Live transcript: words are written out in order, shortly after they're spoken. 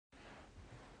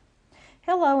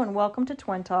Hello and welcome to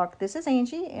Twin Talk. This is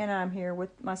Angie and I'm here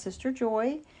with my sister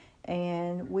Joy,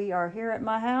 and we are here at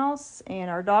my house and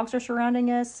our dogs are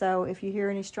surrounding us, so if you hear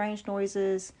any strange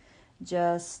noises,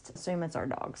 just assume it's our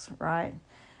dogs, right?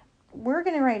 We're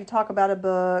getting ready to talk about a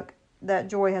book that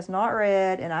Joy has not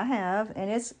read and I have,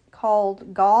 and it's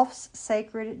called Golf's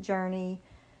Sacred Journey,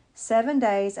 7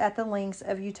 Days at the Links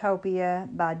of Utopia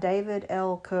by David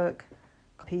L. Cook,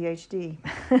 PhD.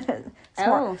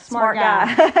 Smart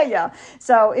guy. Yeah.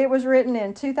 So it was written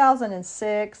in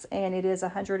 2006 and it is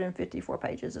 154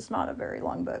 pages. It's not a very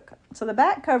long book. So the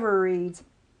back cover reads,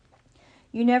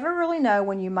 "You never really know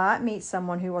when you might meet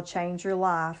someone who will change your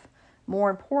life. More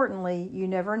importantly, you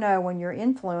never know when your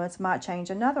influence might change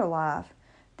another life.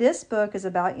 This book is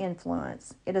about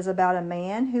influence. It is about a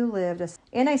man who lived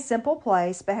in a simple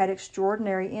place but had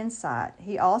extraordinary insight.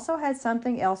 He also had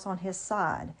something else on his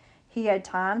side. He had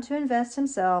time to invest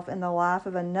himself in the life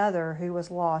of another who was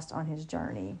lost on his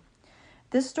journey."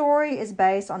 This story is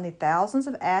based on the thousands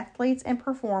of athletes and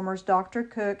performers Dr.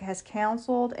 Cook has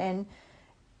counseled and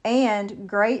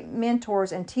great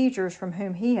mentors and teachers from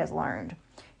whom he has learned.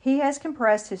 He has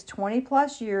compressed his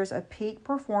 20-plus years of peak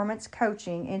performance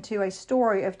coaching into a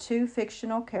story of two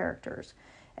fictional characters,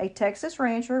 a Texas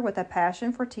rancher with a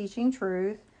passion for teaching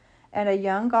truth and a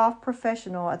young golf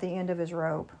professional at the end of his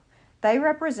rope. They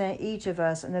represent each of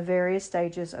us in the various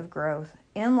stages of growth.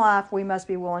 In life, we must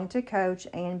be willing to coach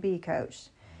and be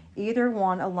coached. Either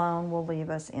one alone will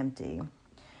leave us empty.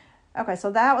 Okay,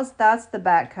 so that's the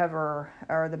back cover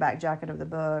or the back jacket of the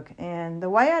book. And the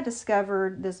way I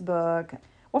discovered this book,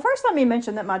 well, first let me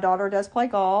mention that my daughter does play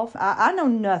golf. I know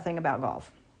nothing about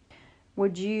golf.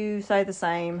 Would you say the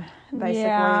same, basically?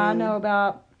 Yeah, I know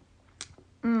about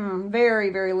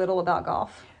very, very little about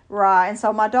golf. Right, and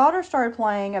so my daughter started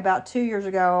playing about 2 years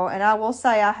ago, and I will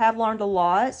say I have learned a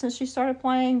lot since she started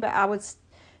playing, but I would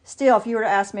still, if you were to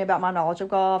ask me about my knowledge of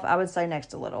golf, I would say next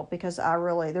to little, because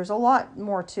there's a lot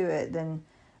more to it than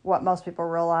what most people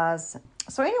realize.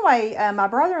 So anyway, my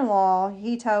brother-in-law,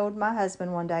 he told my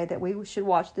husband one day that we should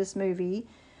watch this movie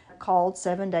called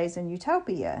 7 Days in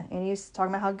Utopia, and he was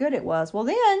talking about how good it was. Well,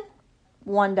 then,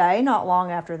 one day, not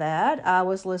long after that, I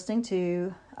was listening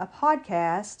to a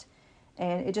podcast.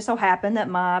 And it just so happened that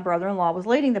my brother-in-law was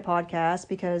leading the podcast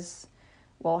because,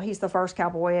 well, he's the first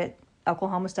cowboy at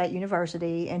Oklahoma State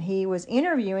University, and he was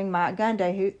interviewing Mike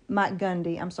Gundy,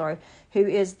 who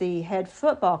is the head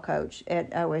football coach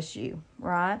at OSU,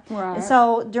 right? Right. And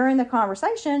so during the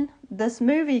conversation, this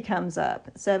movie comes up,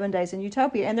 7 Days in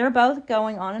Utopia, and they're both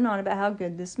going on and on about how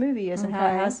good this movie is and how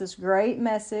it has this great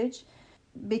message.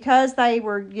 Because they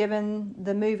were given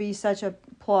the movie such a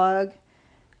plug,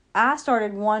 I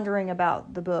started wondering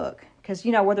about the book because,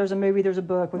 where there's a movie, there's a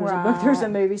book. Where there's a book, there's a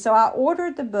movie. So I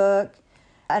ordered the book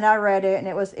and I read it, and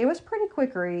it was pretty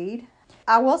quick read.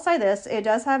 I will say this, it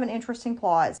does have an interesting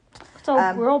plot. So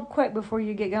real quick before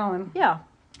you get going. Yeah.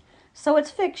 So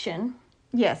it's fiction.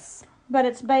 Yes. But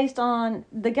it's based on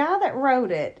the guy that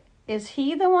wrote it. Is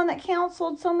he the one that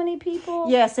counseled so many people?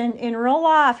 Yes, in real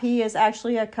life, he is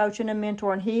actually a coach and a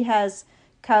mentor, and he has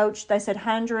coached, they said,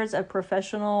 hundreds of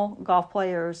professional golf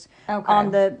players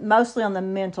mostly on the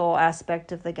mental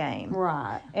aspect of the game.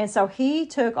 Right. And so he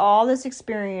took all this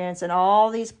experience and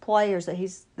all these players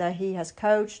that he has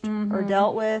coached or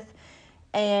dealt with,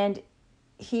 and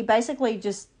he basically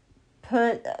just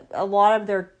put a lot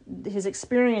of his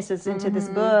experiences into this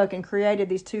book and created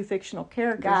these two fictional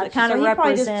characters that kind of represent.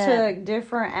 Probably just took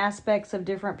different aspects of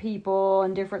different people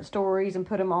and different stories and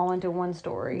put them all into one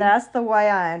story. That's the way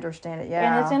I understand it.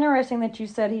 Yeah, and it's interesting that you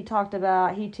said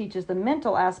he teaches the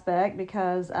mental aspect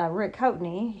because Rick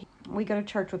Coatney, we go to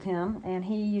church with him, and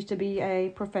he used to be a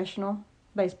professional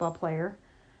baseball player,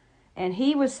 and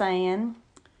he was saying,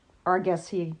 or I guess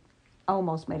he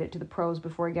almost made it to the pros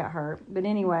before he got hurt, but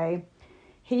anyway,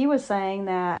 he was saying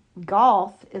that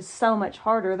golf is so much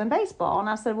harder than baseball. And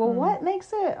I said, well, what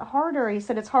makes it harder? He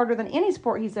said it's harder than any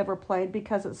sport he's ever played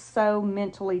because it's so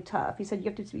mentally tough. He said you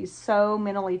have to be so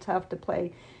mentally tough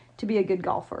to be a good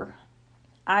golfer.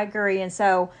 I agree. And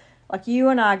so, like, you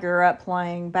and I grew up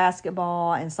playing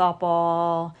basketball and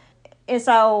softball. And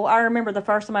so I remember the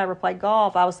first time I ever played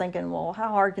golf, I was thinking, well, how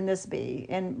hard can this be?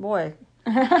 And boy,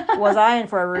 was I in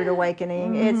for a rude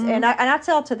awakening. And I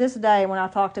tell to this day when I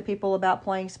talk to people about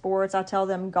playing sports, I tell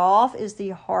them golf is the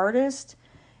hardest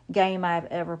game I've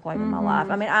ever played in my life.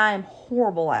 I mean, I am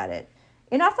horrible at it.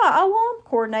 And I thought, I'm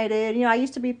coordinated. I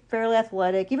used to be fairly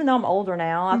athletic. Even though I'm older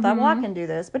now, I thought, well, I can do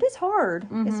this. But it's hard.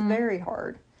 It's very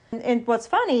hard. And what's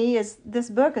funny is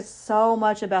this book is so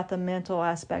much about the mental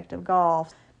aspect of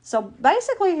golf. So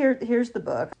basically, here's the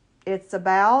book. It's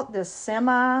about this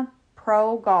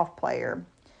semi-pro golf player.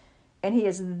 and he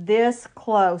is this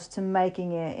close to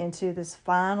making it into this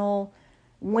final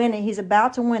winning. He's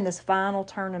about to win this final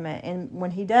tournament, and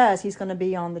when he does, he's going to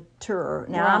be on the tour.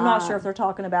 Now, I'm not sure if they're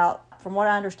talking about, from what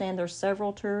I understand, there's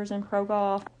several tours in pro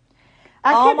golf.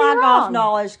 All my golf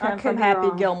knowledge comes from Happy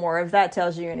Gilmore, if that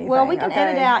tells you anything. Well, we can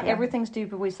edit out everything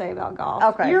stupid we say about golf.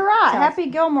 Okay. You're right. Happy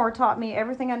Gilmore taught me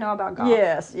everything I know about golf.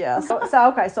 Yes.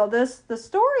 So the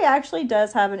story actually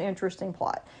does have an interesting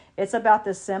plot. It's about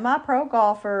this semi-pro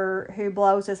golfer who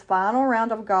blows his final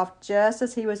round of golf just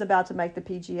as he was about to make the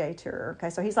PGA Tour. Okay,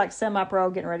 so he's like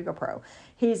semi-pro, getting ready to go pro.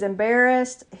 He's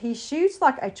embarrassed. He shoots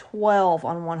like a 12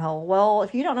 on one hole. Well,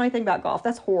 if you don't know anything about golf,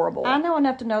 that's horrible. I know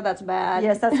enough to know that's bad.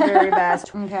 Yes, that's very bad.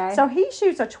 Okay. So he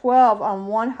shoots a 12 on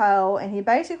one hole, and he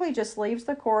basically just leaves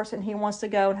the course, and he wants to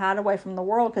go and hide away from the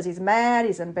world because he's mad,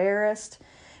 he's embarrassed.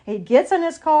 He gets in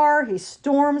his car, he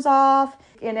storms off,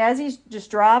 and as he's just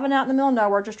driving out in the middle of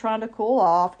nowhere, just trying to cool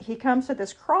off, he comes to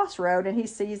this crossroad, and he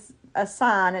sees a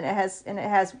sign, and it has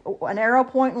an arrow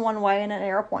pointing one way and an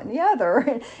arrow pointing the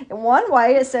other. In one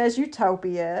way, it says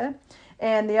Utopia,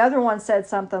 and the other one said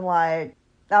something like,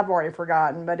 I've already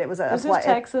forgotten, but it was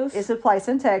Texas. It's a place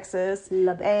in Texas.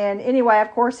 Love it. And anyway,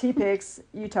 of course, he picks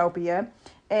Utopia.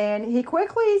 And he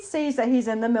quickly sees that he's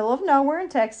in the middle of nowhere in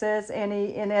Texas, and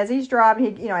as he's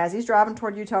driving,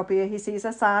 toward Utopia, he sees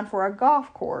a sign for a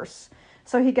golf course.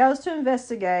 So he goes to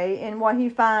investigate, and what he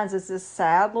finds is this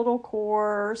sad little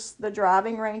course. The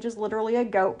driving range is literally a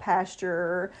goat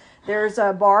pasture. There's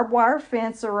a barbed wire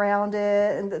fence around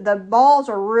it, and the balls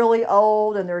are really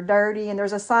old and they're dirty. And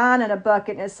there's a sign in a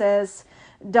bucket, and it says,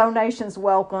 "Donations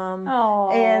welcome."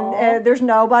 Aww. And there's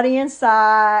nobody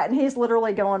inside, and he's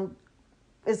literally going,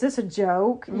 is this a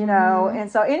joke? You know?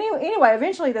 And so anyway,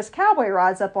 eventually this cowboy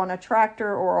rides up on a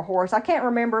tractor or a horse. I can't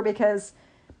remember because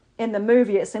in the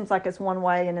movie it seems like it's one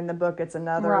way and in the book it's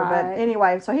another. Right. But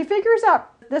anyway, so he figures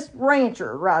out, this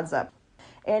rancher rides up,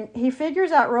 and he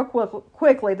figures out real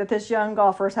quickly that this young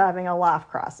golfer is having a life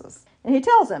crisis. And he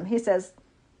tells him, he says,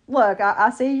 look, I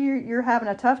see you're having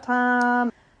a tough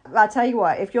time. I tell you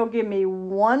what, if you'll give me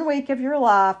 1 week of your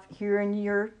life here in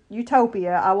your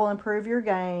Utopia, I will improve your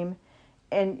game,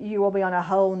 and you will be on a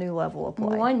whole new level of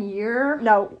play. 1 year?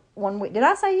 No, 1 week. Did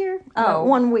I say year? Oh. No,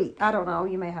 1 week. I don't know.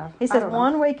 You may have. He says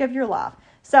 1 week of your life.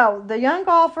 So the young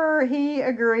golfer, he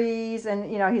agrees, and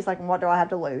he's like, what do I have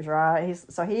to lose, right?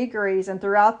 So he agrees, and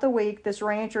throughout the week, this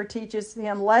rancher teaches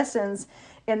him lessons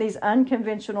in these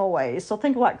unconventional ways. So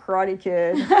think like Karate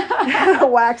Kid,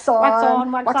 wax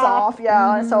on, wax off.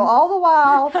 Yeah. Mm-hmm. So all the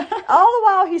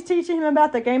while, he's teaching him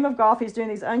about the game of golf. He's doing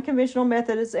these unconventional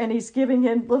methods, and he's giving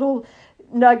him little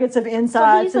nuggets of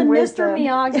insights and wisdom. So he's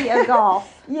a Mr. Miyagi of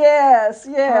golf. Yes.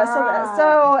 Right.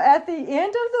 So at the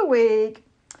end of the week,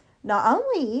 not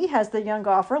only has the young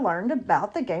golfer learned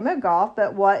about the game of golf,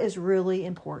 but what is really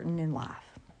important in life.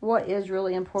 What is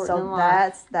really important in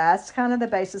life. So that's kind of the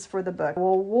basis for the book.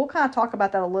 We'll kind of talk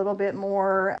about that a little bit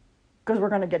more because we're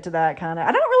going to get to that kind of.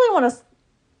 I don't really want to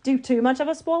do too much of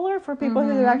a spoiler for people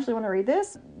who actually want to read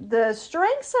this. The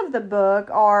strengths of the book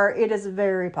are it is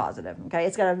very positive. Okay,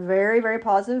 it's got a very, very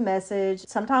positive message.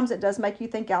 Sometimes it does make you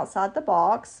think outside the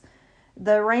box.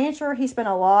 The rancher, he spent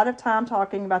a lot of time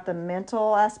talking about the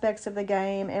mental aspects of the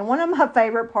game. And one of my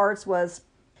favorite parts was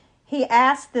he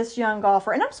asked this young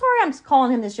golfer, and I'm sorry I'm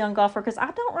calling him this young golfer because I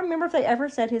don't remember if they ever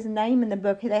said his name in the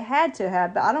book. They had to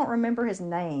have, but I don't remember his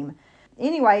name.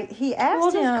 Anyway, he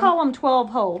asked him. We'll just call him 12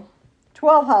 Hole.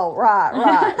 12 Hole,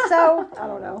 right. So I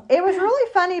don't know. It was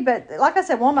really funny, but like I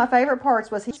said, one of my favorite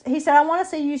parts was he said, I want to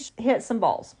see you hit some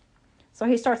balls. So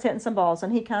he starts hitting some balls,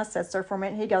 and he kind of sits there for a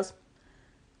minute, and he goes,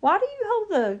 why do you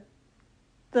hold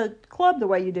the club the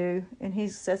way you do? And he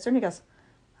sits there, and he goes,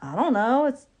 I don't know,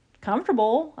 it's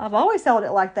comfortable. I've always held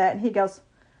it like that. And he goes,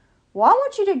 well, I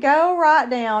want you to go write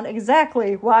down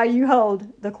exactly why you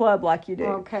hold the club like you do.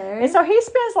 Okay. And so he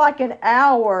spends like an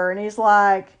hour, and he's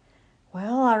like,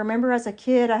 well, I remember as a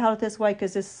kid I held it this way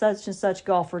because this such and such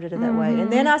golfer did it that way.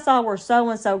 And then I saw where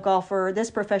so-and-so golfer, this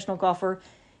professional golfer,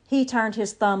 he turned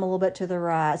his thumb a little bit to the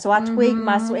right. So I tweaked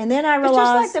my swing. And then I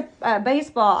realized... It's just like the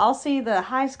baseball. I'll see the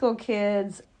high school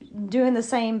kids doing the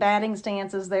same batting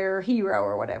stance as their hero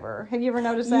or whatever. Have you ever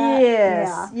noticed that?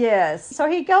 Yes. So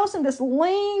he goes in this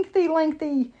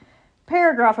lengthy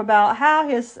paragraph about how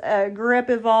his grip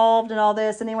evolved and all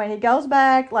this. And anyway, he goes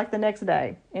back like the next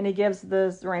day, and he gives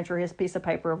the rancher his piece of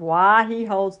paper of why he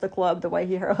holds the club the way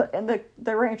he holds it. And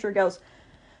the rancher goes,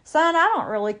 son, I don't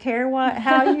really care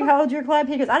how you hold your club.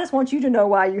 He goes, I just want you to know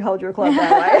why you hold your club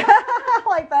that way.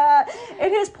 Like that.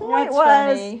 And his point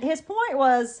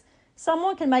was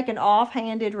someone can make an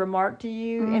offhanded remark to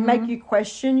you and make you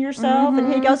question yourself.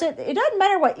 And he goes, it doesn't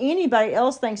matter what anybody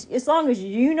else thinks, as long as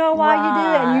you know why you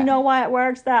do it and you know why it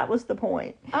works. That was the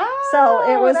point. Oh,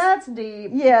 so it was, that's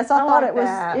deep. Yes, I thought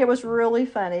like it was really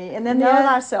funny. And then know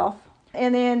thyself.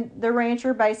 And then the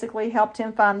rancher basically helped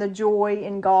him find the joy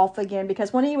in golf again,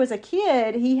 because when he was a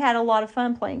kid, he had a lot of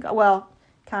fun playing golf. Well,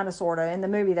 kind of, sort of. In the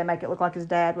movie, they make it look like his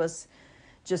dad was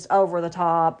just over the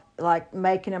top, like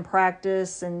making him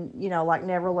practice and, like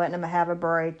never letting him have a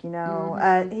break, in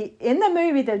the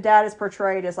movie, the dad is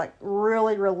portrayed as like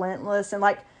really relentless. And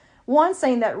like one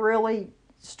scene that really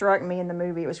struck me in the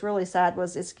movie, it was really sad,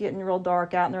 was it's getting real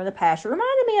dark out and they're in the pasture.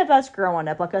 Reminded me of us growing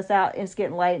up, like us out, and it's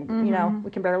getting late, and, we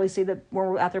can barely see when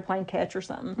we're out there playing catch or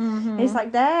something. And he's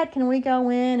like, Dad, can we go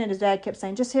in? And his dad kept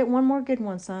saying, just hit one more good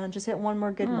one, son, just hit one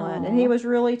more good one. And he was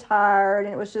really tired,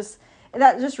 and it was just,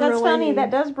 that's really funny.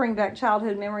 That does bring back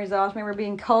childhood memories. I remember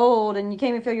being cold and you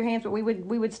can't even feel your hands, but we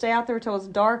would stay out there till it's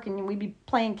dark and we'd be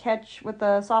playing catch with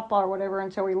the softball or whatever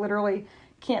until we literally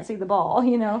can't see the ball,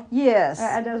 Yes.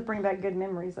 That does bring back good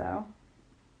memories, though.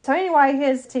 So anyway,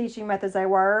 his teaching methods, they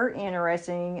were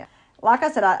interesting. Like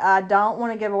I said, I don't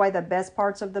want to give away the best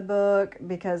parts of the book,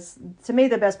 because to me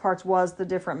the best parts was the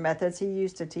different methods he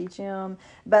used to teach him.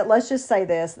 But let's just say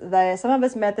this, that some of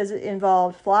his methods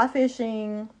involved fly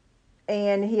fishing,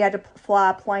 and he had to fly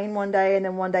a plane one day, and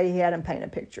then one day he had him paint a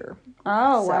picture.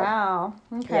 Oh, wow.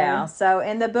 Okay. Yeah,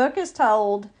 and the book is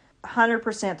told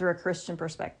 100% through a Christian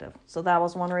perspective. So that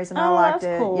was one reason I liked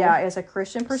it. Cool. Yeah, it's a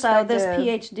Christian perspective. So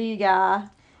this PhD guy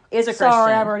is a Christian.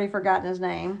 Sorry, I've already forgotten his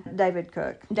name. David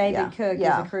Cook. David Cook is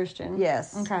a Christian.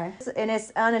 Yes. Okay. And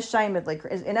it's unashamedly,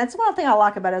 and that's one thing I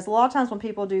like about it, is a lot of times when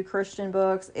people do Christian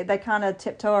books, they kind of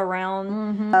tiptoe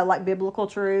around like biblical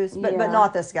truths, but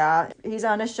not this guy. He's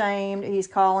unashamed. He's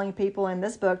calling people in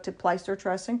this book to place their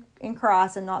trust in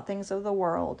Christ and not things of the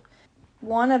world.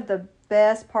 One of the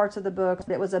best parts of the book,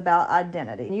 it was about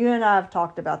identity. You and I have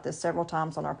talked about this several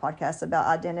times on our podcast, about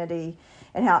identity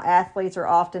and how athletes are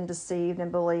often deceived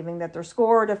in believing that their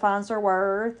score defines their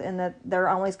worth and that they're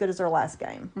only as good as their last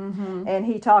game. And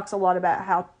he talks a lot about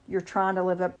how you're trying to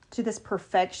live up to this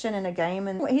perfection in a game.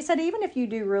 And he said even if you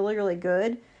do really, really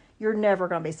good, you're never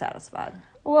going to be satisfied.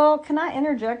 Well, can I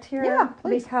interject here? Yeah,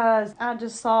 please. Because I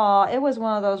just saw, it was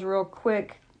one of those real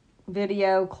quick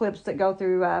video clips that go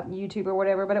through YouTube or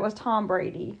whatever, but it was Tom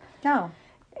Brady. Oh.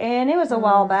 And it was a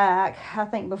while back, I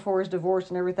think before his divorce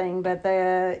and everything, but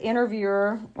the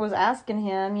interviewer was asking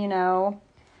him,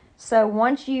 so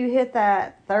once you hit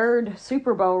that third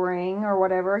Super Bowl ring or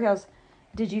whatever, he goes,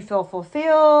 did you feel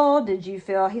fulfilled? Did you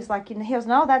feel, he's like, he goes,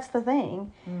 no, that's the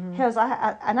thing. He goes,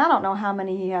 I don't know how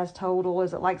many he has total.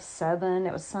 Is it like 7?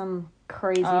 It was some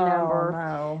crazy number.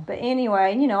 No. But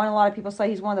anyway, and a lot of people say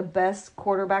he's one of the best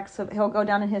quarterbacks. He'll go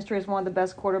down in history as one of the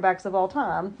best quarterbacks of all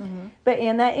time. But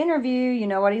in that interview, you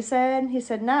know what he said? He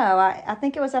said, no, I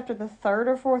think it was after the 3rd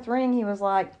or 4th ring, he was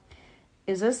like,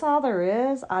 is this all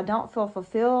there is? I don't feel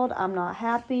fulfilled. I'm not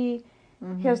happy.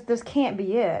 He goes, this can't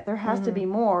be it. There has to be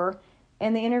more.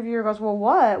 And the interviewer goes, well,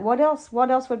 what? What else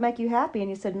would make you happy? And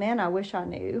he said, man, I wish I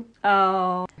knew.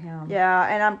 Oh. Yeah,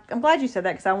 and I'm glad you said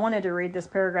that, because I wanted to read this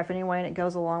paragraph anyway, and it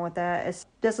goes along with that.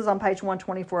 This is on page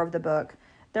 124 of the book.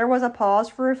 There was a pause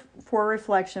for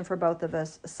reflection for both of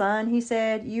us. Son, he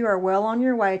said, you are well on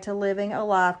your way to living a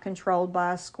life controlled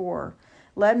by a score.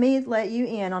 Let me let you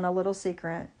in on a little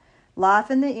secret.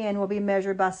 Life in the end will be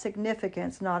measured by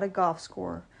significance, not a golf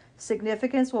score.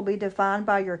 Significance will be defined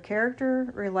by your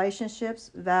character,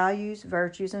 relationships, values,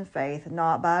 virtues, and faith,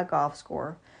 not by a golf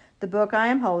score. The book I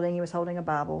am holding, he was holding a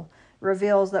Bible,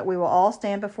 reveals that we will all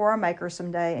stand before our Maker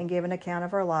someday and give an account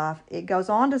of our life. It goes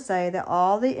on to say that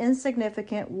all the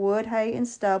insignificant wood, hay, and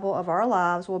stubble of our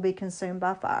lives will be consumed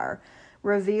by fire,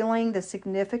 revealing the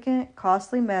significant,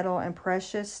 costly metal and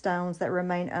precious stones that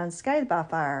remain unscathed by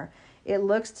fire. It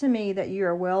looks to me that you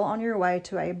are well on your way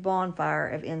to a bonfire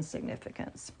of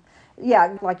insignificance.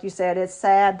 Yeah, like you said, it's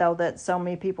sad, though, that so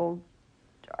many people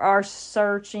are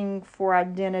searching for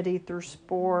identity through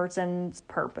sports and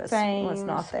purpose. Fame, it's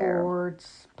not there.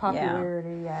 Sports,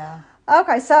 popularity, yeah.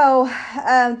 Okay, so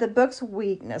the book's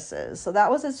weaknesses. So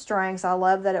that was its strengths. I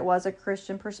love that it was a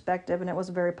Christian perspective and it was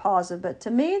very positive. But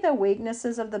to me, the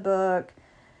weaknesses of the book,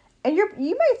 and you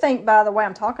may think by the way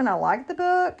I'm talking, I like the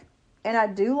book, and I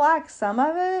do like some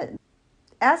of it.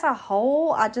 As a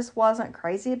whole, I just wasn't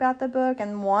crazy about the book,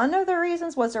 and one of the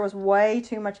reasons was there was way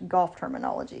too much golf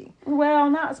terminology. Well,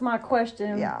 that's my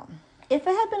question. Yeah. If it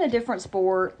had been a different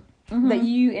sport, that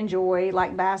you enjoy,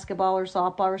 like basketball or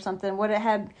softball or something, would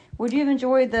you have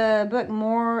enjoyed the book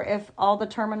more if all the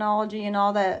terminology and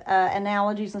all the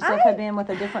analogies and stuff had been with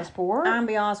a different sport? I'm going to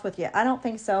be honest with you. I don't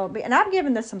think so. And I've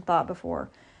given this some thought before.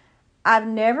 I've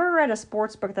never read a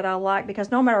sports book that I like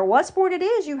because no matter what sport it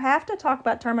is, you have to talk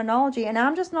about terminology. And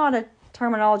I'm just not a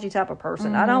terminology type of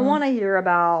person. I don't want to hear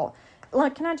about...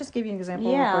 Look, can I just give you an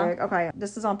example real quick? Okay,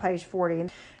 this is on page 40.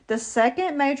 The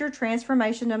second major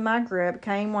transformation of my grip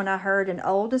came when I heard an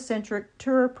old eccentric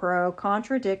tour pro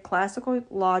contradict classical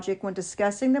logic when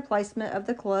discussing the placement of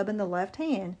the club in the left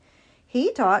hand.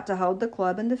 He taught to hold the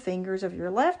club in the fingers of your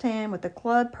left hand with the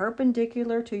club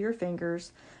perpendicular to your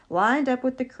fingers, lined up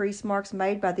with the crease marks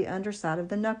made by the underside of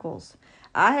the knuckles.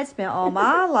 I had spent all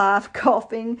my life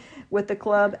golfing with the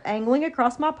club angling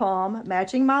across my palm,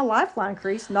 matching my lifeline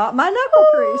crease, not my knuckle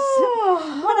crease.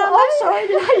 I'm sorry,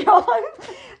 did I yawn?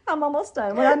 I'm almost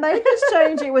done. When I made this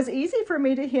change, it was easy for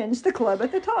me to hinge the club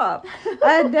at the top.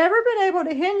 I had never been able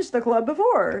to hinge the club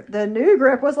before. The new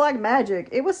grip was like magic.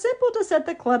 It was simple to set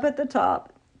the club at the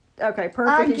top. Okay,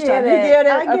 perfect. You get it.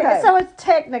 I get it. So it's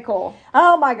technical.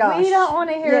 Oh my gosh. We don't want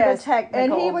to hear the technical.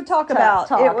 And he would talk about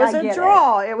it was a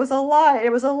draw, it was a lie,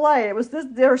 it was a lay, it was this.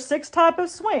 There are 6 types of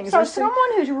swings. So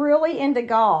someone who's really into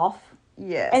golf,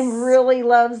 yes, and really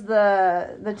loves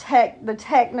the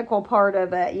technical part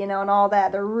of it, and all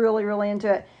that, they're really, really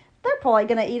into it. They're probably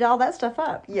going to eat all that stuff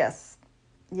up.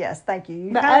 Yes, thank you.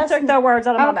 You kind of took the words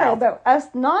out of my mouth. But us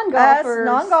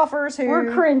non-golfers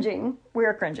we're cringing.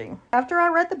 We're cringing. After I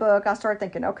read the book, I started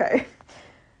thinking, okay,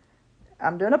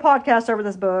 I'm doing a podcast over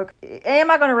this book. Am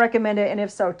I going to recommend it, and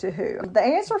if so, to who? The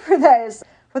answer for that is,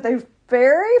 for the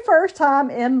very first time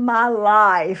in my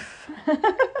life,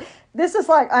 this is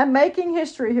like, I'm making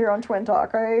history here on Twin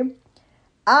Talk, okay?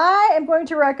 I am going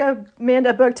to recommend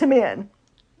a book to men.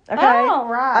 Okay. Oh,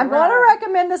 right. I'm going to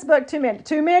recommend this book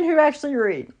to men who actually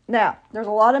read. Now, there's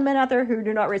a lot of men out there who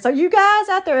do not read. So you guys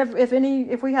out there,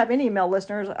 if we have any male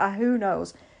listeners, who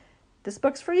knows? This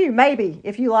book's for you, maybe,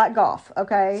 if you like golf,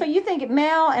 okay? So you think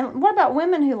male, and what about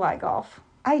women who like golf?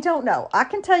 I don't know. I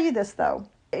can tell you this, though.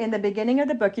 In the beginning of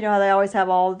the book, you know how they always have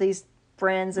all of these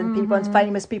friends and people and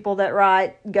famous people that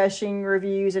write gushing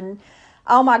reviews and...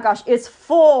 Oh my gosh, it's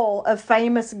full of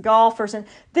famous golfers. And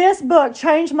this book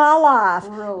changed my life.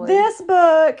 Really? This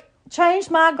book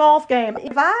changed my golf game.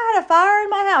 If I had a fire in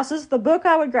my house, this is the book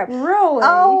I would grab. Really?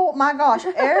 Oh my gosh.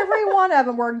 Every one of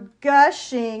them were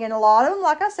gushing. And a lot of them,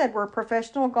 like I said, were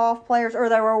professional golf players or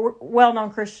they were well-known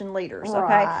Christian leaders. Okay?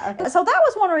 Right. So that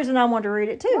was one reason I wanted to read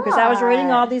it too. Because I was reading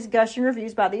all these gushing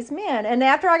reviews by these men. And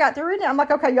after I got through reading it, I'm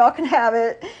like, okay, y'all can have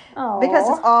it. Aww. Because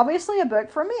it's obviously a book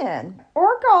for men.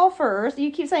 Or golfers.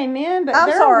 You keep saying men, but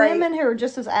there are women who are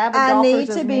just as avid golfers I need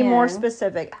as to be men. more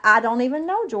specific. I don't even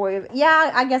know Joy.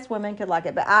 Yeah, I guess women could like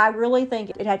it, but I really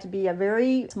think it had to be a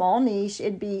very small niche.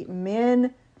 It'd be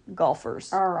men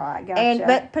golfers. All right, gotcha.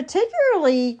 But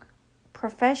particularly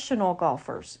professional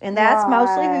golfers. And that's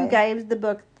mostly who gave the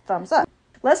book thumbs up.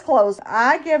 Let's close.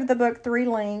 I give the book 3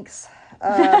 links.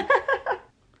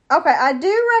 Okay, I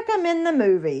do recommend the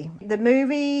movie. The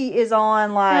movie is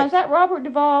on Now, is that Robert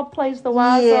Duvall plays the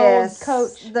wise old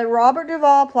coach? The Robert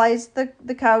Duvall plays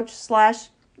the coach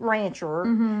 / rancher.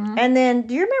 Mm-hmm. And then,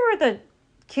 do you remember the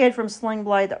kid from Sling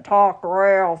Blade that talked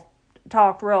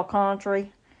real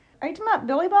country? Are you talking about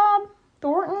Billy Bob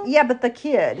Thornton? Yeah, but the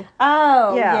kid.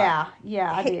 Oh, yeah,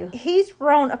 I do. He's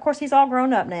grown. Of course, he's all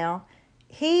grown up now.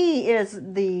 He is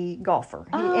the golfer.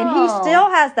 And he still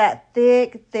has that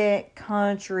thick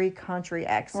country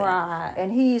accent. Right.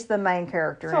 And he's the main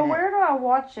character So in where it. do I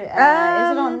watch it? Is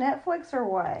it on Netflix or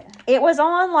what? It was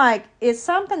on, it's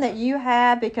something that you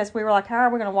have because we were like, how are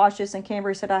we going to watch this? And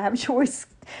Cambry said, I have a choice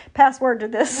password to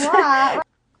this. Right.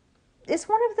 It's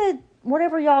one of the,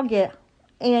 whatever y'all get.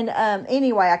 And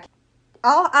anyway,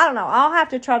 I don't know. I'll have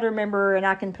to try to remember, and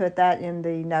I can put that in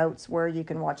the notes where you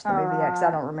can watch the movie because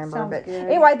I don't remember. Sounds but good.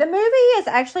 Anyway, the movie is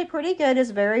actually pretty good. It's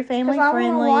very family friendly.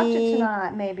 I want to watch it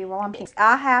tonight, maybe while I'm.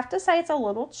 I have to say it's a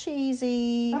little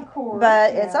cheesy, Of course,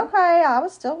 but it's okay. I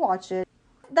would still watch it.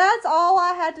 That's all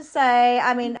I had to say.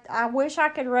 I mean, I wish I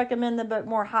could recommend the book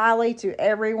more highly to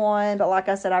everyone, but like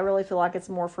I said, I really feel like it's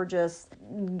more for just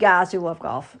guys who love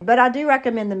golf. But I do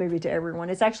recommend the movie to everyone.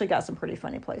 It's actually got some pretty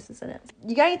funny places in it.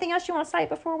 You got anything else you want to say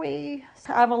before we...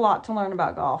 I have a lot to learn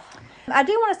about golf. I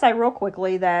do want to say real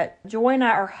quickly that Joy and I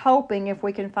are hoping, if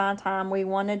we can find time, we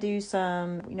want to do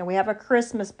some... we have a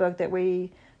Christmas book that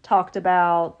we talked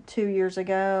about 2 years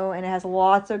ago, and it has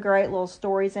lots of great little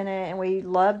stories in it, and we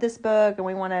love this book, and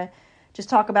we want to just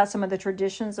talk about some of the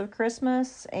traditions of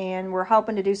Christmas, and we're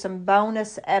hoping to do some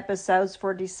bonus episodes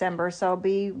for December, so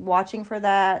be watching for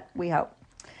that, we hope.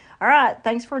 All right.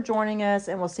 Thanks for joining us,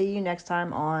 and we'll see you next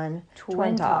time on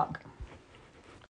Twin Talk.